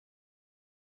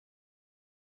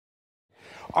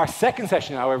Our second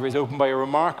session, however, is opened by a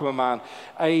remarkable man,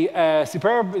 a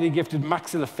superbly gifted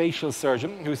maxillofacial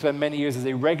surgeon who spent many years as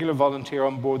a regular volunteer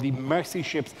on board the Mercy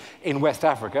ships in West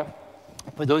Africa.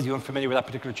 For those of you unfamiliar with that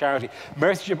particular charity,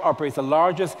 Mercy Ship operates the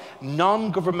largest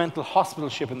non-governmental hospital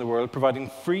ship in the world, providing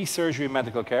free surgery and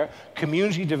medical care,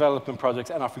 community development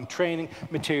projects, and offering training,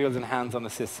 materials, and hands-on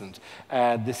assistance.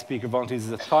 This speaker volunteers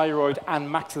as a thyroid and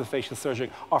maxillofacial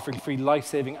surgeon, offering free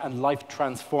life-saving and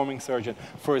life-transforming surgery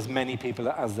for as many people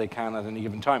as they can at any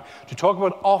given time. To talk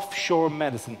about offshore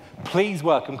medicine, please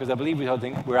welcome, because I believe we're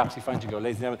absolutely fine to go,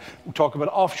 ladies and gentlemen, we'll talk about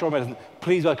offshore medicine.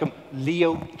 Please welcome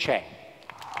Leo Cheng.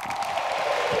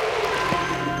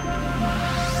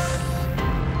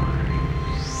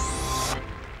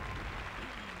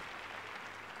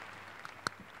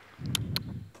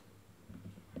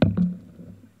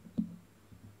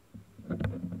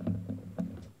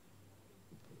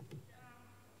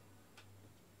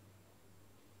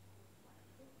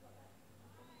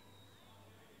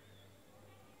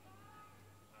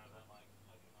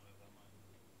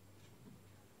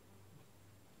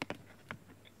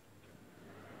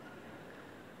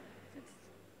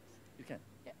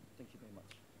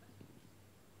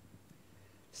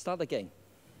 Start again.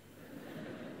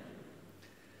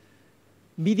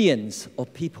 Millions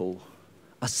of people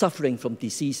are suffering from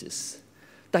diseases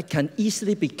that can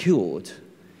easily be cured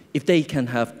if they can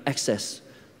have access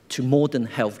to modern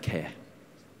health care.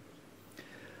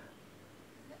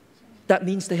 That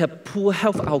means they have poor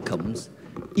health outcomes,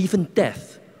 even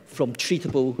death from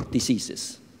treatable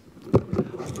diseases.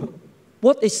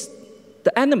 What is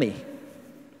the enemy?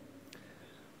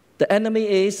 The enemy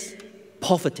is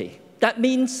poverty. That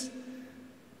means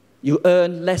you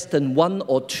earn less than $1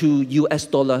 or $2 US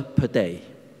per day.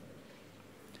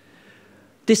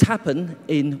 This happened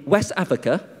in West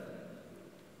Africa,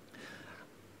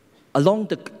 along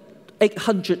the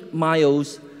 800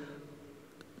 miles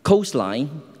coastline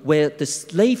where the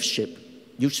slave ship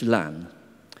used to land.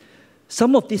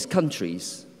 Some of these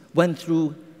countries went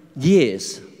through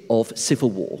years of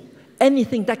civil war.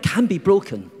 Anything that can be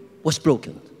broken was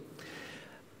broken.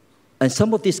 And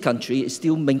some of this country is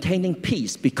still maintaining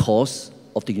peace because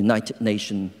of the United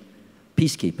Nations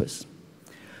peacekeepers.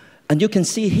 And you can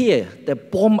see here, they're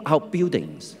bomb-out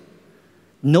buildings.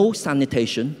 No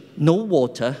sanitation, no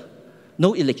water,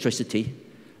 no electricity,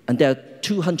 and there are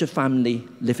 200 families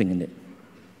living in it.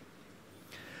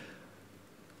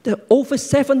 There are over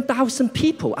 7,000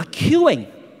 people are queuing.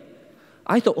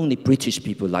 I thought only British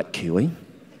people like queuing.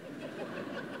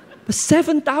 But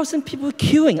 7,000 people are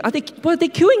queuing. What are they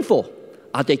queuing for?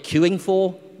 Are they queuing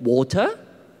for water? Are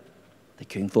they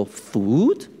queuing for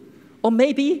food? Or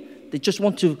maybe they just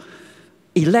want to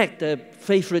elect their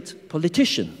favorite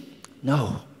politician?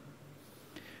 No.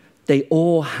 They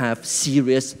all have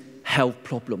serious health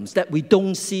problems that we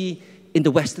don't see in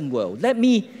the Western world. Let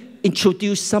me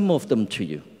introduce some of them to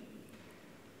you.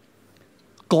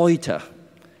 Goiter,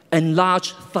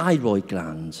 enlarged thyroid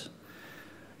glands.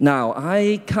 Now,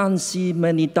 I can't see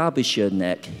many Derbyshire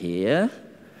neck here,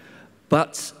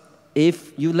 but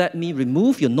if you let me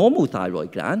remove your normal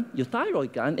thyroid gland, your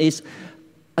thyroid gland is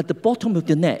at the bottom of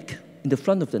the neck, in the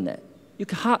front of the neck. You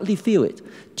can hardly feel it.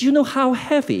 Do you know how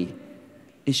heavy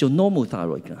is your normal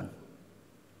thyroid gland?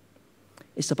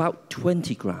 It's about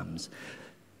 20 grams.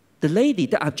 The lady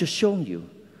that I've just shown you,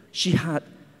 she had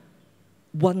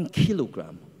 1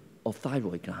 kilogram of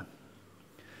thyroid gland.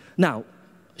 Now,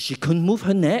 she couldn't move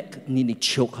her neck, nearly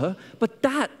choked her, but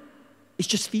that is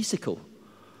just physical.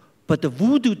 But the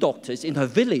voodoo doctors in her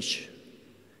village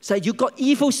said, you got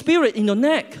evil spirit in your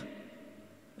neck.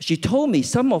 She told me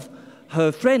some of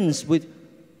her friends with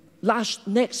large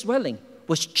neck swelling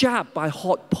was jabbed by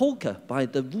hot poker by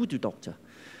the voodoo doctor.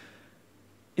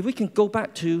 If we can go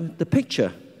back to the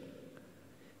picture,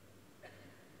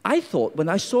 I thought when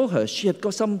I saw her, she had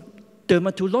got some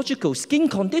dermatological skin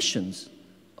conditions.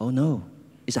 Oh no.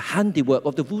 It's a handiwork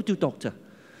of the voodoo doctor.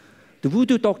 The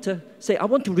voodoo doctor said, I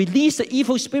want to release the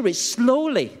evil spirit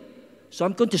slowly. So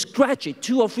I'm going to scratch it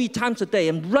 2 or 3 times a day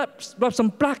and rub some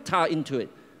black tar into it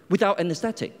without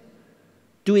anesthetic.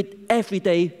 Do it every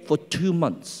day for 2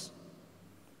 months.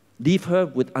 Leave her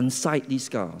with unsightly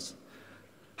scars.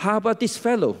 How about this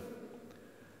fellow?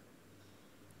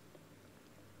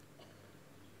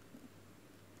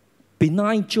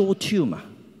 Benign jaw tumor.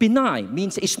 Benign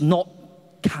means it's not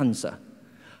cancer.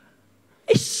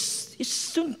 It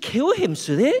soon kill him,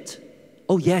 should it?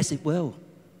 Oh, yes, it will.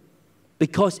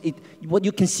 Because what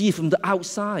you can see from the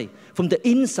outside, from the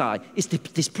inside, is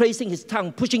displacing his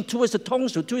tongue, pushing towards the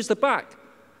tonsil, towards the back,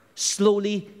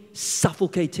 slowly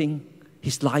suffocating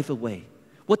his life away.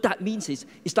 What that means is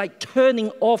it's like turning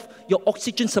off your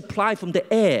oxygen supply from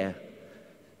the air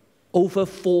over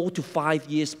 4 to 5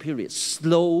 years period,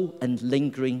 slow and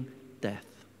lingering death.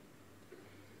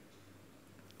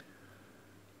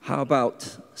 How about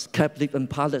cleft lip and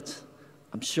palate?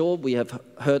 I'm sure we have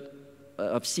heard,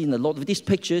 I've seen a lot of these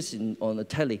pictures on the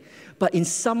telly, but in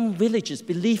some villages,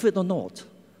 believe it or not,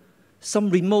 some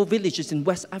remote villages in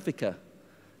West Africa,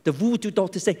 the voodoo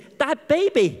doctors say, that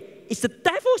baby is the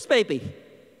devil's baby.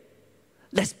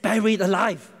 Let's bury it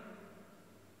alive.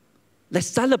 Let's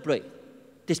celebrate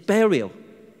this burial.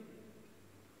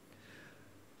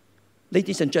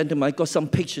 Ladies and gentlemen, I got some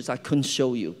pictures I couldn't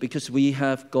show you because we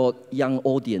have got young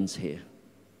audience here.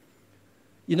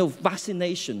 You know,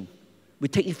 vaccination, we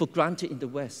take it for granted in the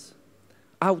West.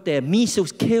 Out there,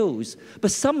 measles kills,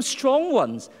 but some strong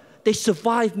ones, they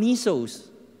survive measles,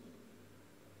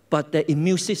 but their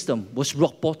immune system was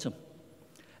rock bottom.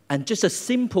 And just a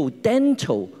simple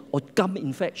dental or gum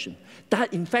infection,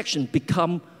 that infection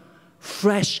become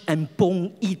flesh and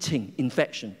bone-eating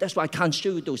infection. That's why I can't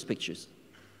show you those pictures.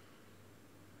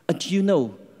 And you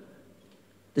know,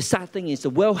 the sad thing is the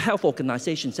World Health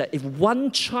Organization said if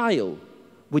one child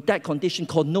with that condition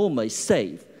called normal is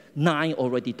saved, 9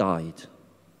 already died.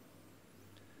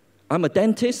 I'm a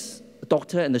dentist, a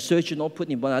doctor, and a surgeon all put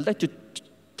in one. I'd like to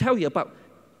tell you about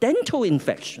dental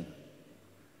infection.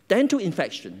 Dental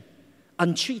infection,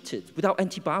 untreated, without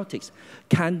antibiotics,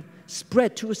 can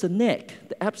spread towards the neck,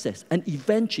 the abscess, and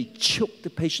eventually choke the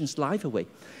patient's life away.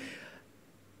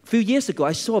 A few years ago,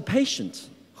 I saw a patient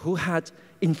who had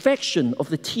infection of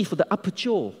the teeth of the upper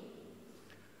jaw.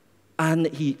 And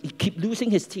he kept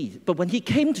losing his teeth. But when he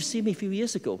came to see me a few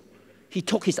years ago, he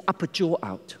took his upper jaw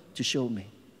out to show me.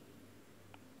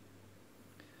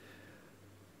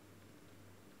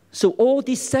 So all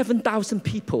these 7,000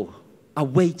 people are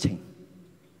waiting.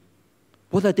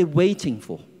 What are they waiting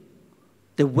for?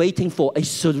 They're waiting for a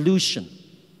solution.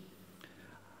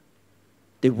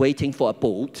 They're waiting for a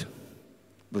boat. It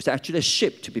was actually a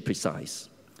ship, to be precise.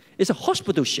 It's a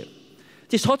hospital ship.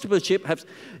 This hospital ship is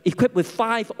equipped with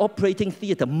 5 operating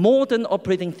theater, modern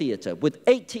operating theater, with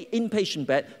 80 inpatient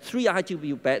beds, 3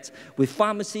 ICU beds, with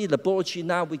pharmacy, laboratory.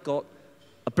 Now we got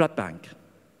a blood bank.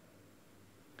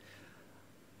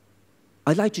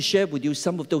 I'd like to share with you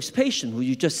some of those patients who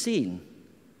you just seen.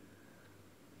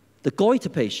 The goiter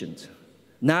patient.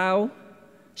 Now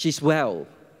she's well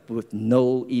with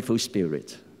no evil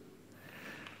spirit.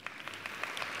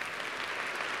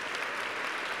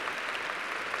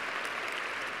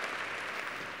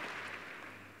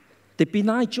 The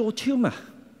benign jaw tumor.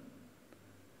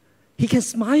 He can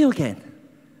smile again.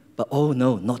 But oh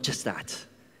no, not just that.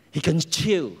 He can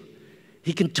chew.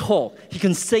 He can talk. He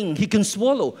can sing. He can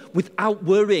swallow without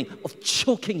worrying of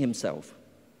choking himself.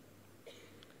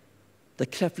 The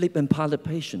cleft lip and palate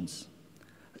patients.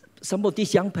 Some of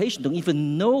these young patients don't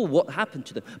even know what happened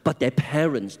to them, but their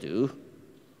parents do.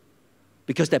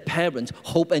 Because their parents,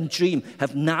 hope and dream,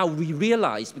 have now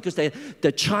realized because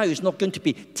the child is not going to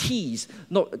be teased.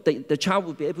 The child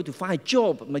will be able to find a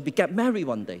job, maybe get married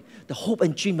one day. The hope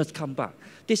and dream has come back.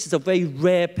 This is a very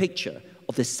rare picture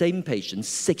of the same patient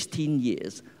 16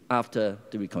 years after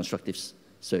the reconstructive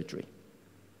surgery.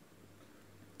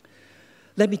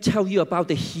 Let me tell you about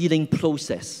the healing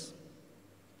process.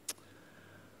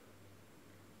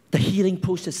 The healing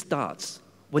process starts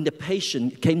when the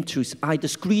patient came to either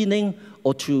screening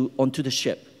or onto the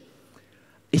ship.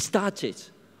 It started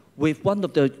with one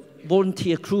of the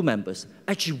volunteer crew members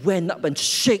actually went up and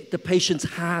shook the patient's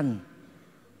hand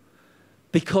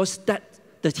because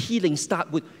the healing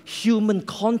starts with human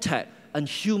contact and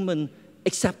human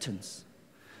acceptance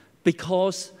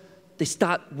because they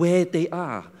start where they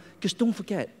are. Because don't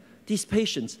forget, these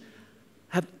patients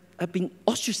have been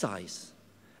ostracized.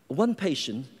 One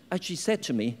patient actually said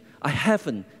to me, I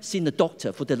haven't seen a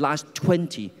doctor for the last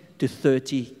 20 to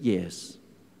 30 years.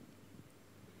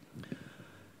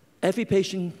 Every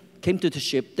patient came to the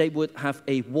ship, they would have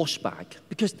a wash bag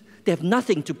because they have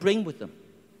nothing to bring with them.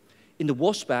 In the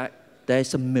wash bag,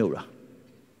 there's a mirror.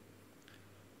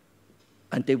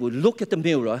 And they will look at the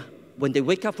mirror when they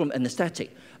wake up from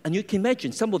anesthetic. And you can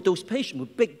imagine some of those patients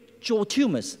with big jaw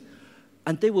tumors,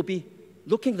 and they will be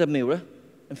looking at the mirror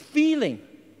and feeling.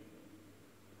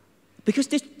 Because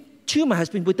this tumor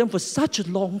has been with them for such a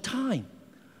long time.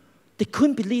 They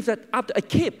couldn't believe that after a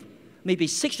kip, maybe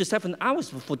 6 to 7 hours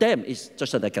for them is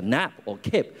just like a nap or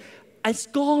kip, and it's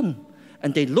gone.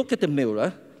 And they look at the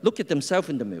mirror, look at themselves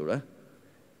in the mirror,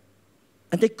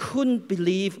 and they couldn't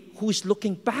believe who's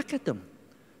looking back at them.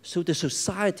 So the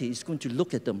society is going to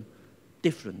look at them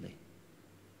differently.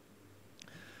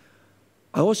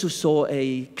 I also saw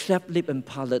a cleft lip and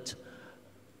palate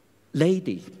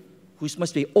lady who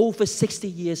must be over 60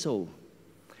 years old.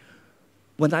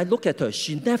 When I look at her,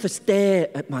 she never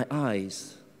stared at my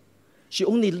eyes. She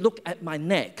only looked at my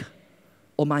neck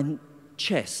or my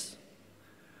chest.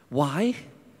 Why?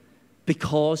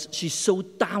 Because she's so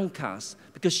downcast,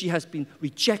 because she has been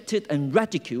rejected and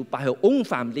ridiculed by her own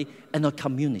family and her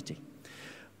community.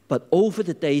 But over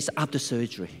the days after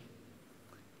surgery,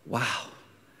 wow,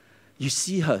 you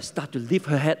see her start to lift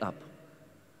her head up.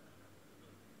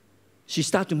 She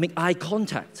starts to make eye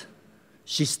contact.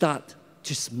 She starts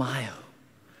to smile.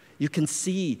 You can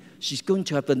see she's going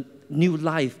to have a new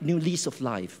life, new lease of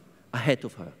life ahead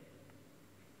of her.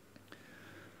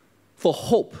 For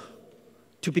hope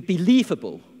to be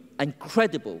believable and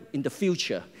credible in the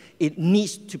future, it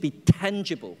needs to be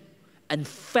tangible and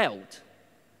felt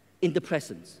in the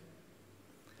present.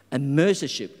 And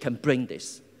mercyship can bring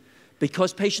this,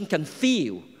 because patients can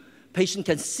feel, patients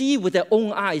can see with their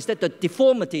own eyes that the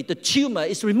deformity, the tumor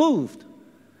is removed.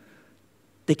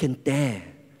 They can dare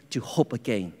to hope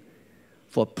again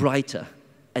for a brighter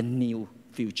and new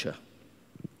future.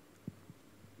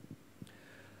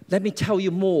 Let me tell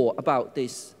you more about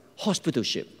this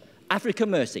hospitalship. Africa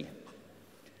Mercy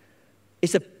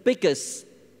is the biggest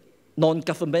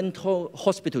non-governmental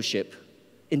hospitalship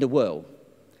in the world.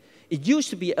 It used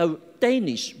to be a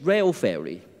Danish rail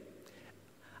ferry.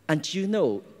 And you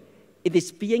know, it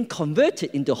is being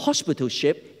converted into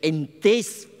hospitalship in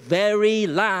this very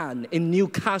land in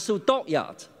Newcastle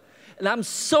Dockyard. And I'm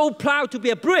so proud to be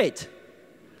a Brit.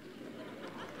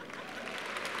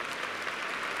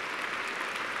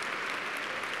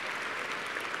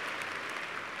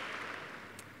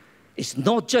 It's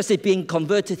not just it being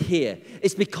converted here.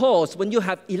 It's because when you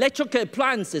have electrical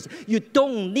appliances, you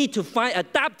don't need to find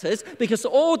adapters because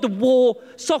all the wall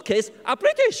sockets are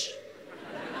British.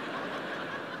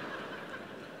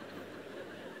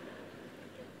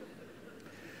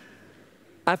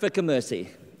 Africa Mercy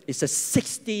is a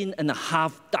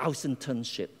 16,500-ton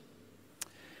ship.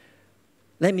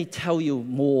 Let me tell you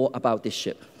more about this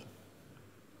ship.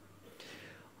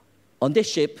 On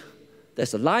this ship,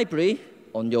 there's a library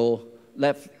on your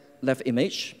left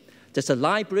image. There's a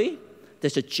library,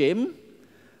 there's a gym,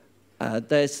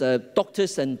 there's a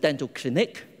doctor's and dental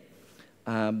clinic,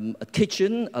 a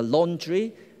kitchen, a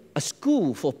laundry, a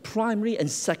school for primary and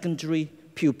secondary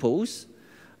pupils,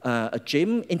 a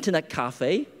gym, internet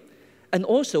cafe, and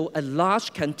also a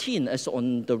large canteen as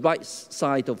on the right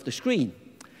side of the screen.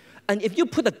 And if you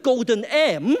put a golden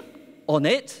M on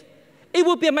it, it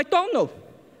will be a McDonald's.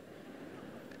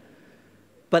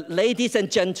 But ladies and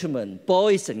gentlemen,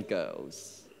 boys and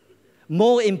girls,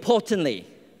 more importantly,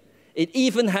 it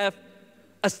even have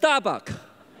a Starbucks.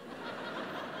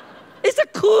 It's a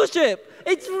cool ship.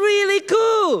 It's really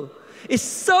cool. It's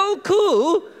so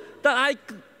cool that I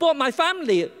brought my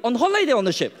family on holiday on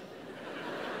the ship.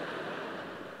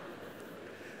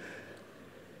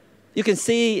 You can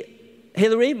see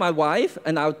Hillary, my wife,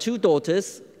 and our two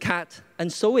daughters, Kat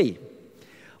and Zoe.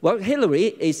 Well,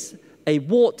 Hillary is a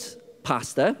ward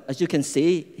pastor. As you can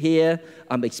see here,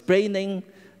 I'm explaining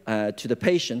to the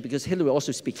patient, because Hillary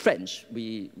also speaks French.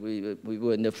 We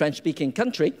were in a French-speaking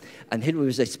country, and Hillary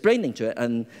was explaining to her,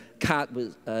 and Kat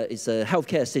is a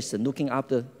healthcare assistant looking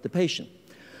after the patient.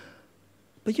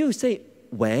 But you say,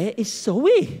 where is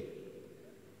Zoe?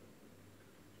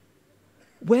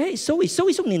 Where is Zoe?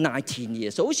 Zoe's only 19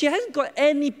 years old. She hasn't got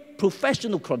any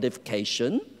professional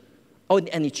qualification or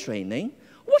any training.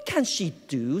 What can she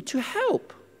do to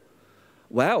help?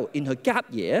 Well, in her gap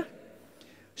year,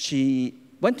 she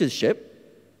went to the ship.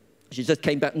 She just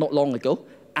came back not long ago,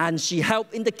 and she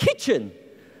helped in the kitchen.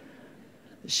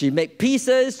 She made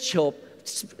pizzas, chopped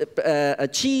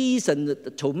cheese and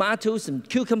tomatoes and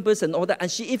cucumbers and all that, and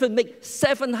she even made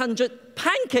 700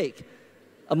 pancakes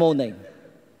a morning.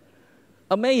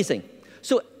 Amazing.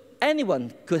 So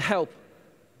anyone could help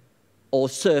or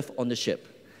serve on the ship.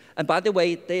 And by the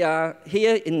way, they are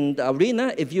here in the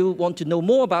arena. If you want to know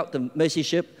more about the Mercy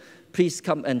ship, please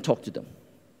come and talk to them.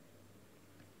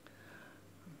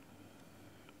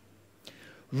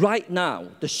 Right now,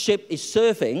 the ship is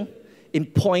serving in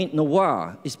Point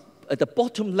Noir. It's at the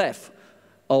bottom left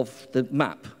of the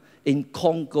map in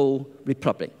Congo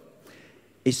Republic.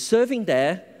 It's serving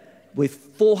there with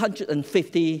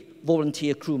 450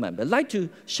 volunteer crew members. I'd like to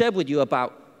share with you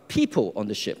about people on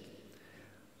the ship.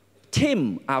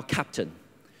 Tim, our captain,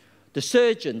 the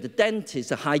surgeon, the dentist,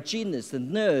 the hygienist, the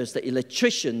nurse, the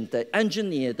electrician, the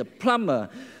engineer, the plumber,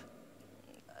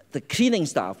 the cleaning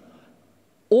staff,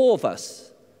 all of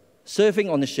us serving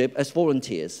on the ship as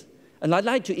volunteers. And I'd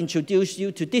like to introduce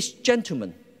you to this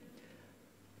gentleman.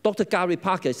 Dr. Gary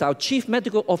Parker is our Chief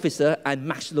Medical Officer and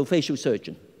Maxillofacial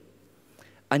Surgeon.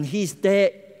 And he's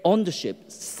there on the ship,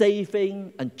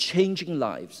 saving and changing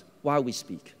lives while we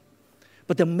speak.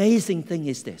 But the amazing thing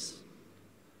is this.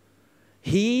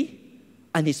 He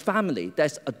and his family,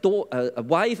 there's a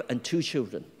wife and 2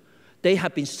 children. They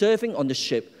have been serving on the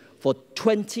ship for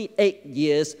 28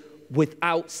 years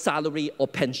without salary or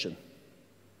pension.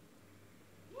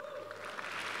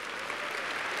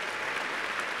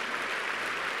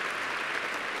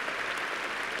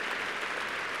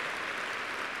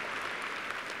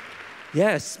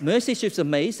 Yes, Mercy Ship's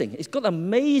amazing. It's got an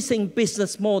amazing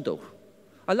business model.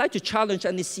 I'd like to challenge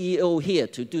any CEO here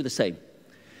to do the same.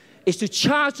 It's to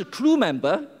charge the crew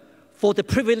member for the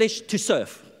privilege to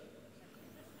serve.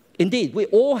 Indeed, we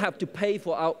all have to pay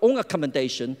for our own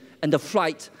accommodation and the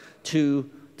flight to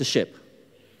the ship.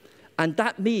 And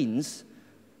that means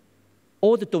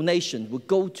all the donation will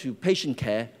go to patient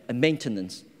care and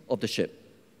maintenance of the ship.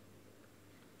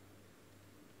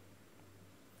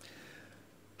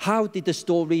 How did the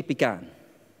story begin?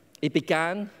 It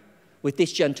began with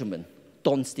this gentleman,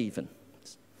 Don Stevens.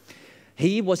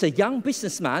 He was a young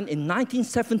businessman in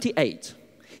 1978.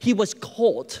 He was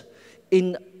caught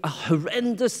in a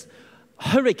horrendous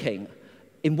hurricane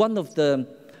in one of the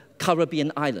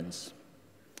Caribbean islands.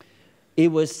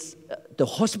 It was the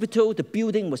hospital, the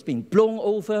building was being blown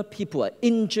over, people were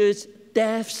injured,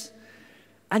 deaths,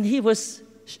 and he was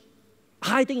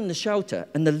hiding in the shelter,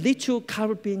 and the little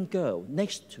Caribbean girl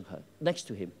next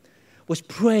to him, was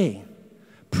praying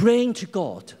to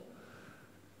God,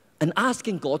 and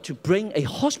asking God to bring a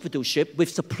hospital ship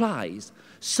with supplies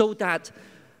so that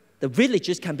the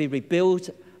villages can be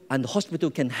rebuilt and the hospital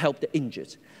can help the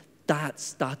injured. That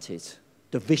started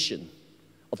the vision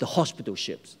of the hospital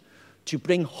ships, to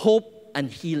bring hope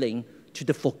and healing to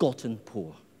the forgotten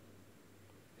poor.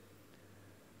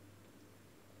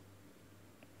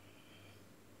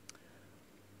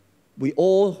 We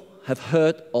all have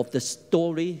heard of the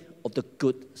story of the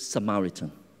Good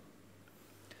Samaritan.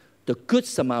 The Good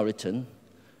Samaritan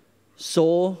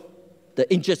saw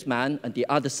the injured man on the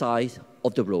other side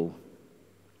of the road.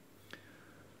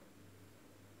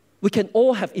 We can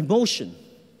all have emotion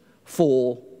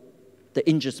for the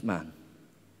injured man.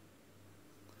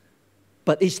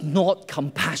 But it's not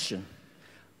compassion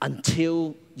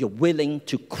until you're willing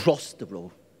to cross the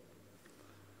road.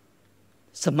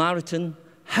 Samaritan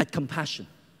had compassion.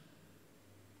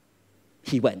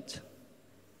 He went.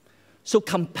 So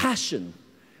compassion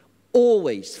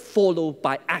always followed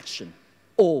by action,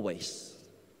 always.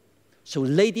 So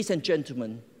ladies and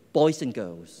gentlemen, boys and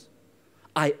girls,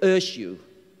 I urge you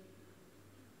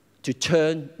to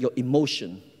turn your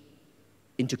emotion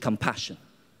into compassion.